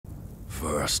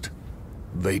first.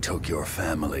 They took your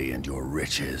family and your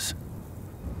riches.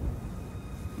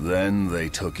 Then they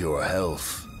took your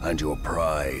health and your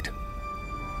pride.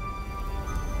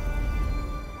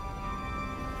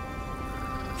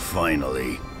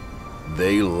 Finally,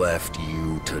 they left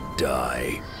you to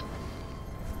die.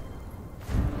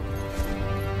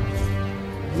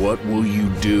 What will you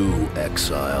do,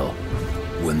 exile,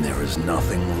 when there is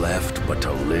nothing left but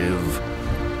to live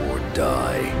or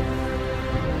die?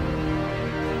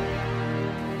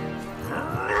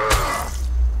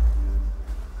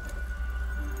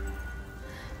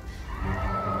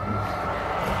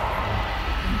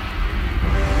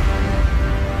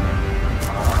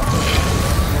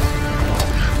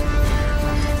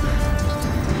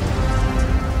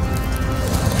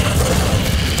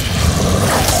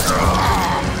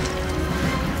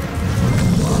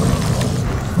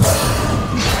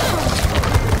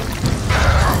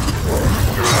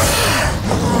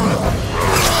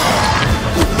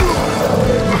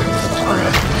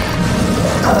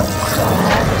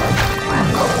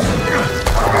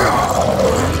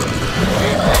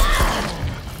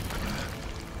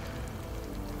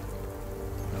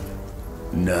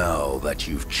 Now that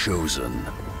you've chosen,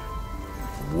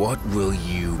 what will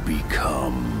you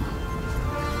become?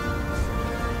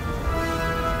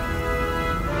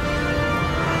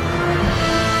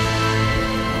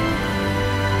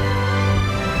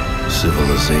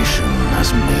 Civilization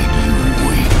has made you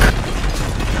weak.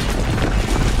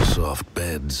 Soft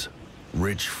beds,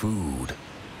 rich food,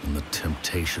 and the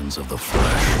temptations of the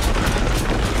flesh.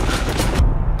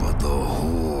 But the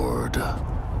Horde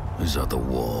is at the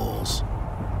walls.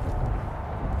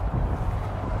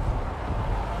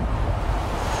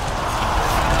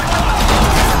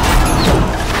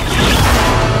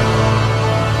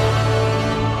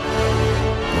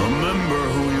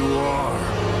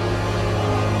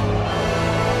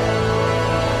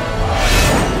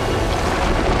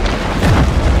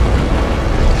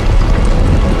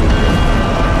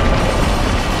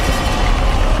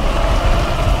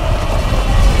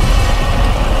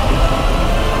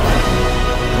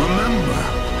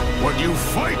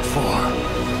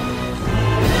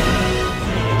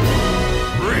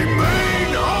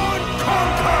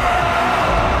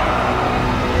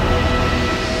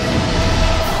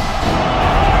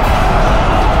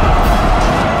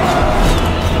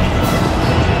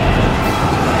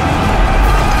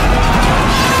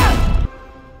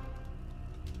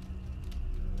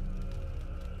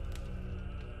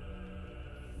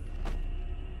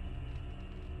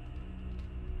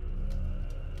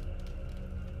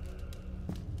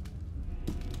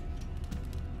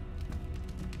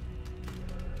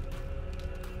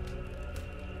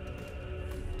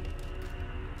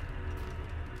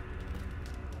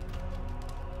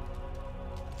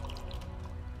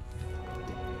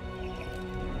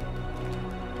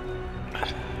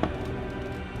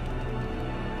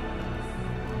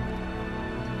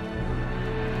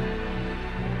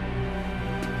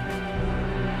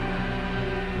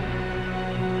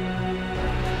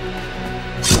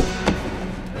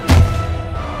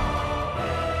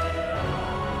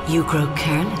 You grow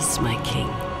careless, my king.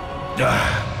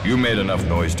 You made enough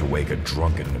noise to wake a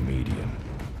drunken Nemedian.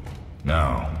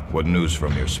 Now, what news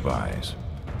from your spies?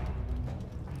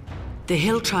 The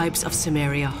hill tribes of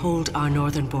Cimmeria hold our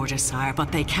northern border, sire,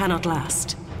 but they cannot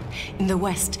last. In the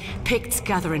west, Picts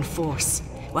gather in force,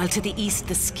 while to the east,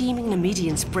 the scheming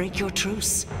Nemedians break your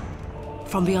truce.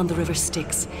 From beyond the river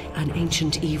Styx, an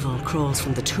ancient evil crawls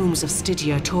from the tombs of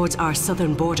Stygia towards our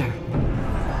southern border.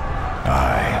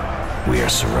 Aye. We are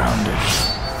surrounded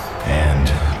and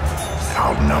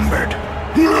outnumbered.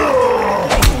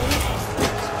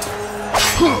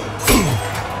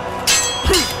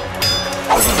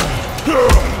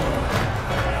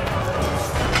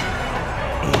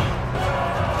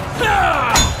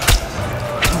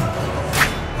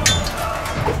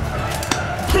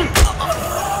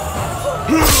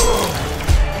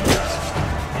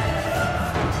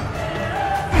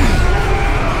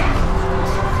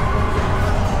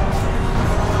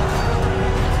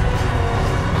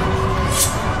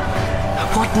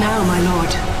 What now, my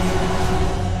lord?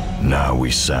 Now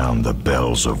we sound the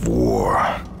bells of war.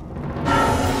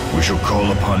 We shall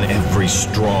call upon every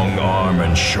strong arm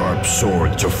and sharp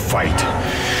sword to fight.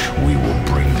 We will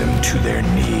bring them to their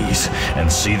knees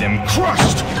and see them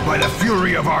crushed by the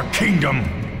fury of our kingdom.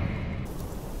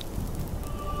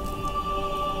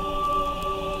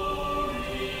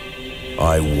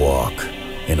 I walk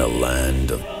in a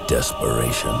land of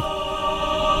desperation.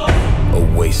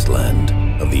 A wasteland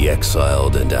of the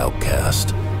exiled and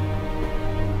outcast,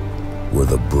 where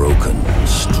the broken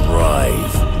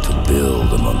strive to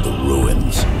build among the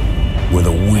ruins, where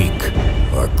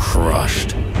are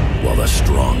crushed while the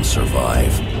strong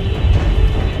survive.